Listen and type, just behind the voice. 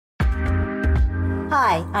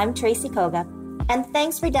Hi, I'm Tracy Koga, and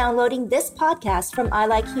thanks for downloading this podcast from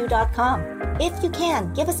ilikeyou.com. If you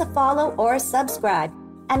can, give us a follow or a subscribe.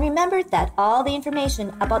 And remember that all the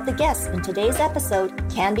information about the guests in today's episode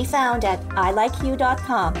can be found at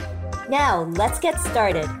ilikeyou.com. Now, let's get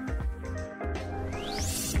started.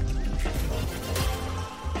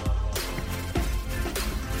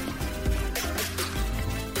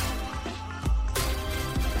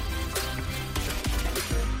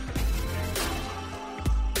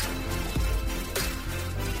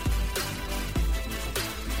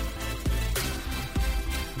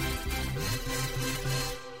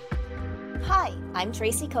 Hi, I'm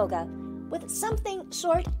Tracy Koga with something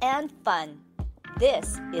short and fun.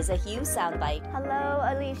 This is a Hugh Soundbite. Hello,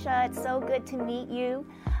 Alicia. It's so good to meet you.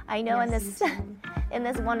 I know in this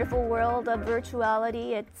wonderful world of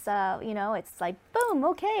virtuality, it's it's like boom,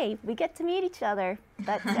 okay, we get to meet each other.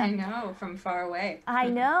 But I know, from far away. I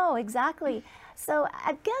know, exactly. So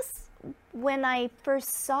I guess when I first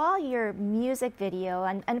saw your music video,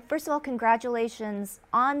 and first of all, congratulations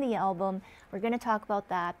on the album. We're going to talk about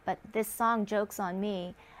that, but this song, Joke's on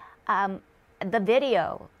Me, the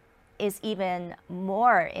video is even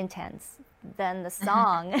more intense than the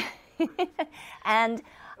song. And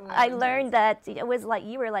I learned that it was like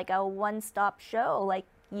you were like a one-stop show, like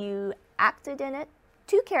you acted in it,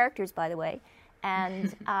 2 characters, by the way,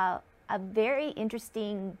 and a very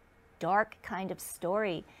interesting, dark kind of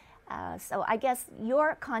story. So I guess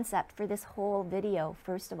your concept for this whole video,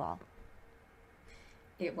 first of all.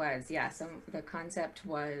 It was, yeah. So the concept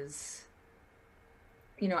was,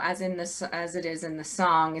 as it is in the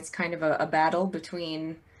song, it's kind of a battle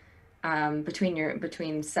between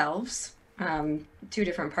selves, 2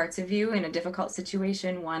 different parts of you in a difficult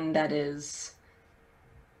situation. One that is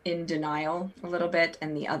in denial a little bit,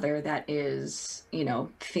 and the other that is,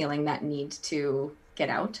 feeling that need to get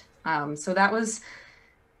out. So that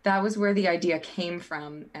was where the idea came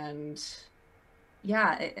from, and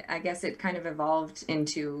yeah, I guess it kind of evolved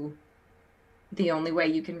into the only way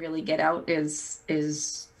you can really get out is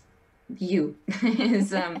you.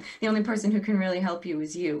 The only person who can really help you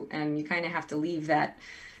is you, and you kind of have to leave that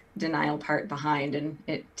denial part behind, and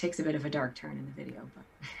it takes a bit of a dark turn in the video.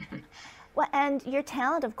 But well, and your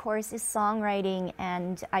talent, of course, is songwriting,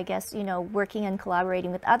 and I guess working and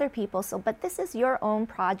collaborating with other people. So, but this is your own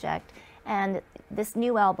project, and this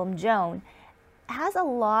new album, Joan, has a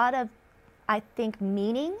lot of, I think,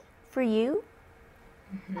 meaning for you.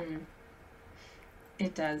 Mm-hmm.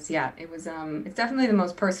 It does, yeah. It was. It's definitely the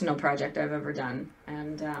most personal project I've ever done,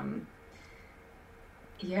 and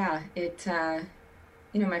yeah, it.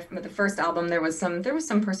 The first album, there was some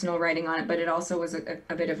personal writing on it, but it also was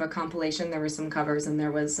a bit of a compilation. There were some covers, and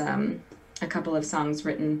there was a couple of songs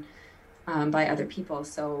written by other people.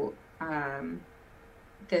 So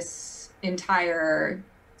this entire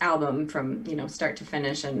album, from start to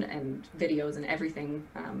finish, and videos and everything,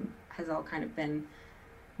 has all kind of been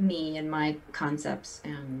me and my concepts,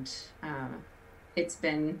 and it's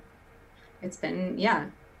been yeah,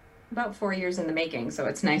 about 4 years in the making. So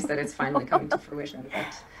it's nice that it's finally come to fruition.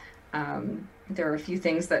 But there were a few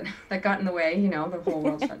things that got in the way. The whole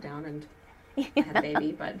world shut down, and I had a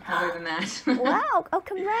baby. But other than that, wow! Oh,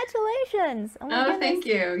 congratulations! Oh, my goodness. Thank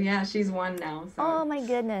you. Yeah, she's 1 now. So. Oh my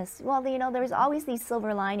goodness! Well, there's always these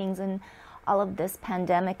silver linings in all of this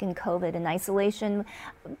pandemic and COVID and isolation.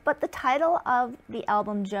 But the title of the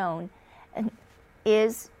album, Joan,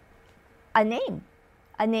 is a name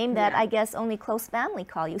that I guess only close family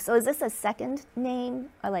call you. So is this a second name,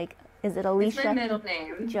 or is it Alicia? It's my middle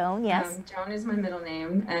name. Joan, yes. Joan is my middle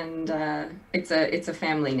name, and it's a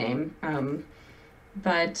family name.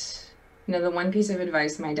 But the one piece of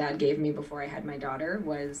advice my dad gave me before I had my daughter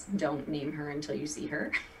was, don't name her until you see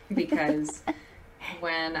her, because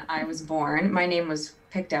when I was born, my name was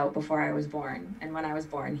picked out before I was born, and when I was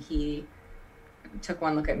born, he took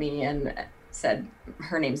one look at me and said,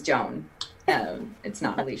 her name's Joan. It's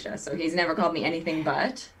not Alicia. So he's never called me anything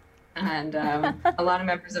but. And a lot of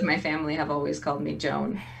members of my family have always called me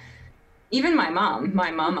Joan. Even my mom.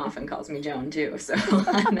 My mom often calls me Joan too. So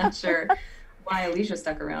I'm not sure why Alicia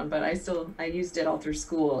stuck around, but I used it all through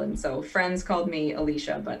school. And so friends called me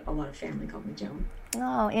Alicia, but a lot of family called me Joan.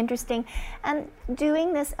 Oh, interesting. And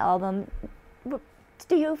doing this album,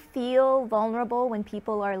 do you feel vulnerable when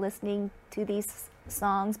people are listening to these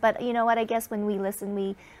songs? But you know what, I guess when we listen,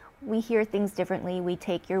 we hear things differently. We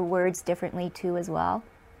take your words differently too as well.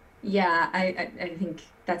 Yeah, I think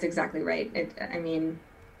that's exactly right.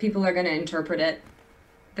 People are going to interpret it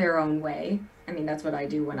their own way. I mean, that's what I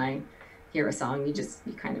do when I hear a song. You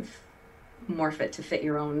kind of morph it to fit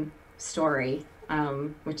your own story,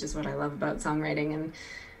 which is what I love about songwriting. And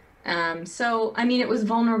So, I mean, it was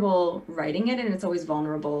vulnerable writing it, and it's always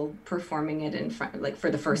vulnerable performing it in front, like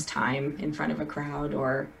for the first time in front of a crowd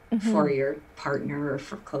or for your partner or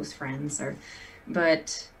for close friends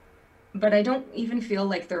but, but I don't even feel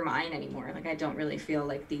like they're mine anymore. Like, I don't really feel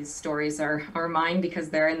like these stories are mine because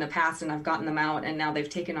they're in the past and I've gotten them out and now they've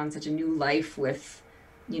taken on such a new life with,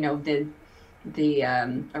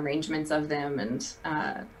 the arrangements of them. And,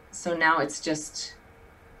 so now it's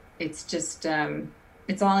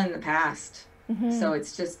all in the past. So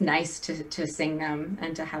it's just nice to sing them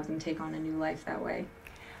and to have them take on a new life that way.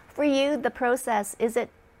 For you, the process, is it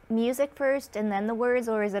music first and then the words,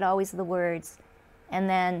 or is it always the words and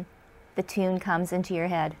then the tune comes into your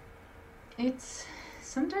head?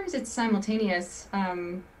 Sometimes it's simultaneous.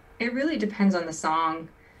 It really depends on the song.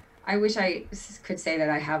 I wish I could say that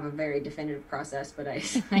I have a very definitive process, but I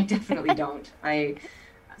definitely don't.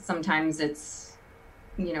 Sometimes it's,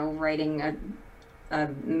 writing a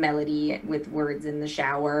melody with words in the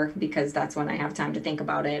shower because that's when I have time to think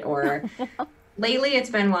about it. Or lately it's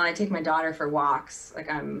been while I take my daughter for walks. Like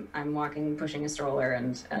I'm walking, pushing a stroller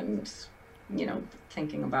and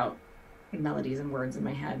thinking about melodies and words in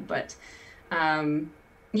my head. But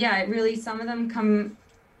yeah, it really, some of them come,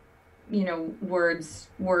 words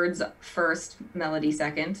first, melody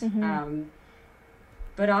second.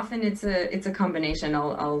 But often it's a combination.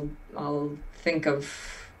 I'll think of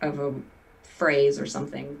a phrase or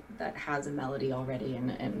something that has a melody already,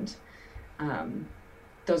 and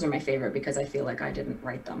those are my favorite because I feel like I didn't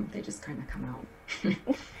write them. They just kind of come out.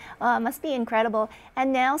 It must be incredible.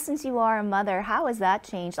 And now, since you are a mother, how has that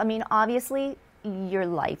changed? I mean, obviously your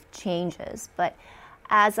life changes, but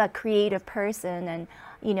as a creative person and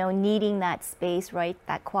needing that space, right,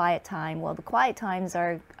 that quiet time, well, the quiet times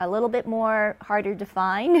are a little bit more harder to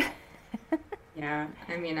find. Yeah,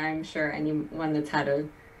 I mean, I'm sure anyone that's had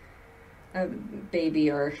a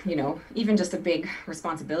baby or, even just a big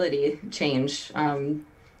responsibility change can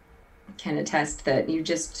attest that you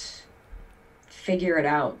just figure it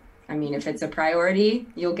out. I mean, if it's a priority,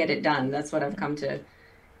 you'll get it done. That's what I've come to,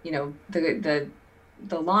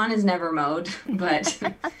 the lawn is never mowed, but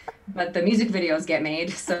but the music videos get made.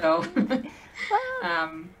 So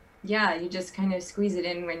yeah, you just kind of squeeze it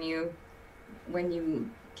in when you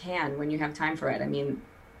can, when you have time for it. I mean,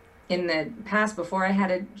 in the past, before I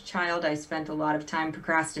had a child, I spent a lot of time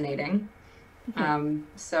procrastinating.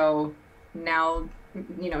 So now,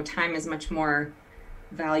 time is much more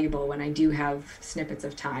valuable when I do have snippets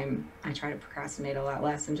of time. I try to procrastinate a lot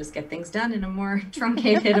less and just get things done in a more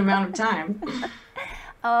truncated amount of time.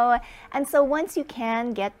 Oh, and so once you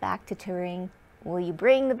can get back to touring, will you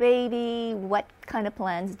bring the baby? What kind of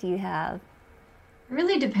plans do you have? It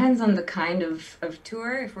really depends on the kind of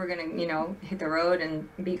tour. If we're going to, hit the road and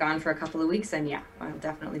be gone for a couple of weeks, then yeah, I'll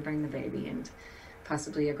definitely bring the baby and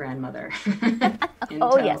possibly a grandmother.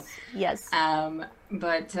 Oh, yes, yes.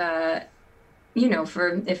 But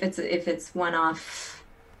for if it's one-off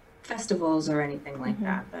festivals or anything like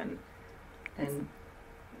that, then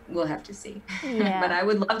we'll have to see. Yeah. But I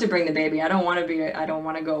would love to bring the baby. I don't want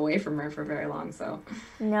to go away from her for very long. So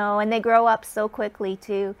no, and they grow up so quickly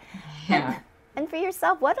too. Yeah. And for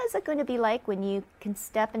yourself, what is it going to be like when you can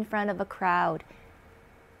step in front of a crowd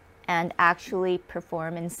and actually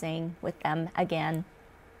perform and sing with them again?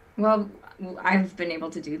 Well, I've been able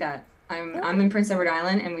to do that. I'm in Prince Edward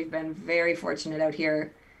Island, and we've been very fortunate out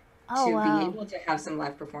here to be able to have some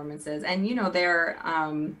live performances. And they're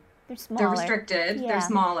smaller. They're restricted. Yeah. They're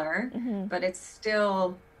smaller, but it's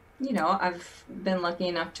still, I've been lucky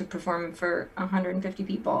enough to perform for 150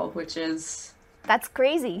 people, which is... That's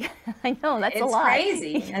crazy. I know, that's a lot. It's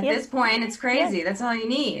crazy. At this point, it's crazy. Yeah. That's all you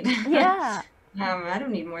need. Yeah. I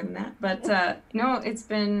don't need more than that. But, it's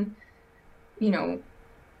been,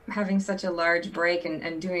 having such a large break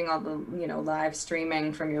and doing all the, live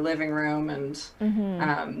streaming from your living room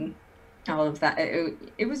and all of that.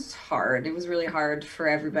 It was hard. It was really hard for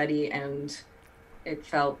everybody. And it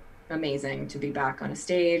felt amazing to be back on a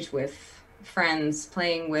stage with friends,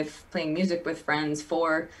 playing music with friends,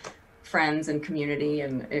 for friends and community.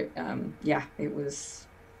 And it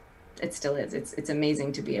still is. It's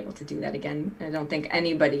amazing to be able to do that again. I don't think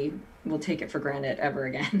anybody will take it for granted ever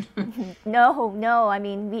again. No. I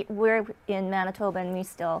mean, we're in Manitoba and we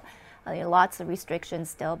still, lots of restrictions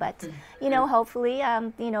still, but, hopefully,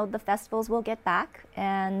 the festivals will get back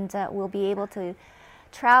and we'll be able to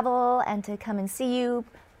travel and to come and see you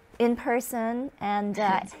in person. And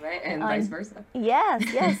that's right, and vice versa.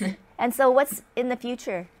 Yes. And so what's in the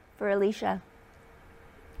future for Alicia?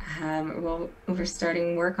 Well, we're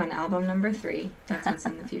starting work on album number 3. That's what's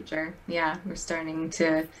in the future. Yeah, we're starting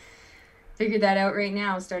to figure that out right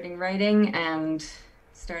now, starting writing and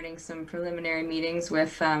starting some preliminary meetings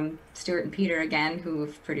with Stuart and Peter again, who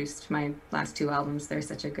have produced my last 2 albums. They're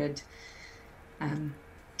such a good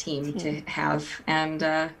team to have.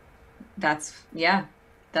 And that's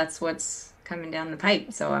what's coming down the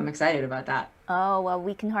pipe. So I'm excited about that. Oh, well,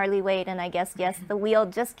 we can hardly wait. And I guess, yes, the wheel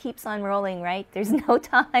just keeps on rolling, right? There's no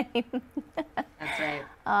time. That's right.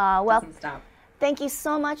 Well, doesn't stop. Thank you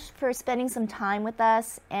so much for spending some time with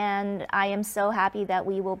us, and I am so happy that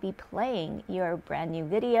we will be playing your brand new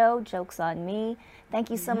video, Joke's on Me. Thank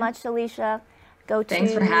you so much, Alicia.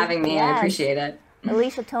 Thanks for having me. I appreciate it.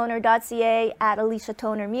 AliciaToner.ca, at Alicia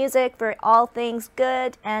Toner Music for all things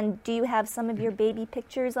good. And do you have some of your baby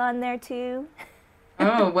pictures on there too?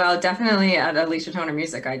 Oh, well, definitely at Alicia Toner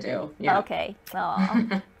Music I do. Yeah. Okay.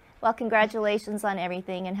 Well, congratulations on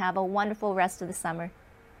everything, and have a wonderful rest of the summer.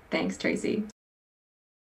 Thanks, Tracy.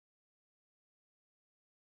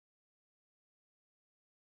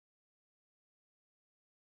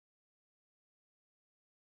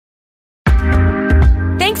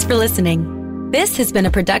 Thanks for listening. This has been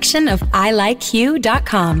a production of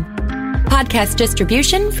ilikeyou.com. Podcast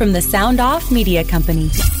distribution from the Sound Off Media Company.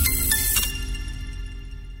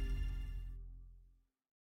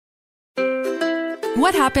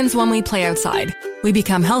 What happens when we play outside? We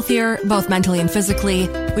become healthier, both mentally and physically.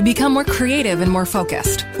 We become more creative and more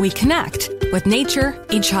focused. We connect with nature,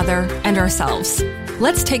 each other, and ourselves.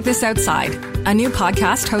 Let's Take This Outside, a new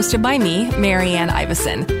podcast hosted by me, Marianne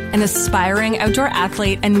Iveson, an aspiring outdoor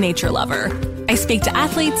athlete and nature lover. I speak to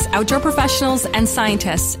athletes, outdoor professionals, and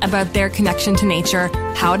scientists about their connection to nature,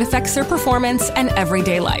 how it affects their performance, and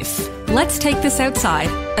everyday life. Let's Take This Outside,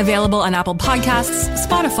 available on Apple Podcasts,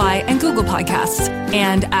 Spotify, and Google Podcasts,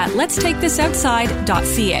 and at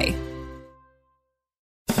letstakethisoutside.ca.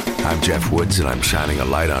 I'm Jeff Woods, and I'm shining a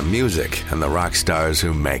light on music and the rock stars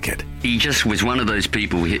who make it. He just was one of those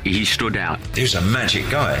people, he stood out. He was a magic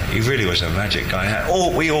guy. He really was a magic guy.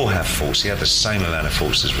 We all have faults. He had the same amount of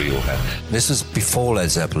faults as we all had. This was before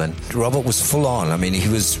Led Zeppelin. Robert was full on. I mean, he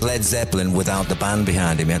was Led Zeppelin without the band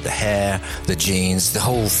behind him. He had the hair, the jeans, the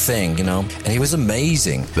whole thing, you know. And he was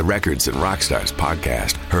amazing. The Records and Rockstars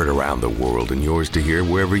podcast, heard around the world and yours to hear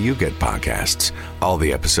wherever you get podcasts. All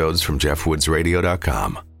the episodes from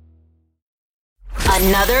JeffWoodsRadio.com.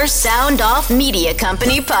 Another Sound Off Media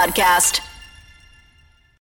Company podcast.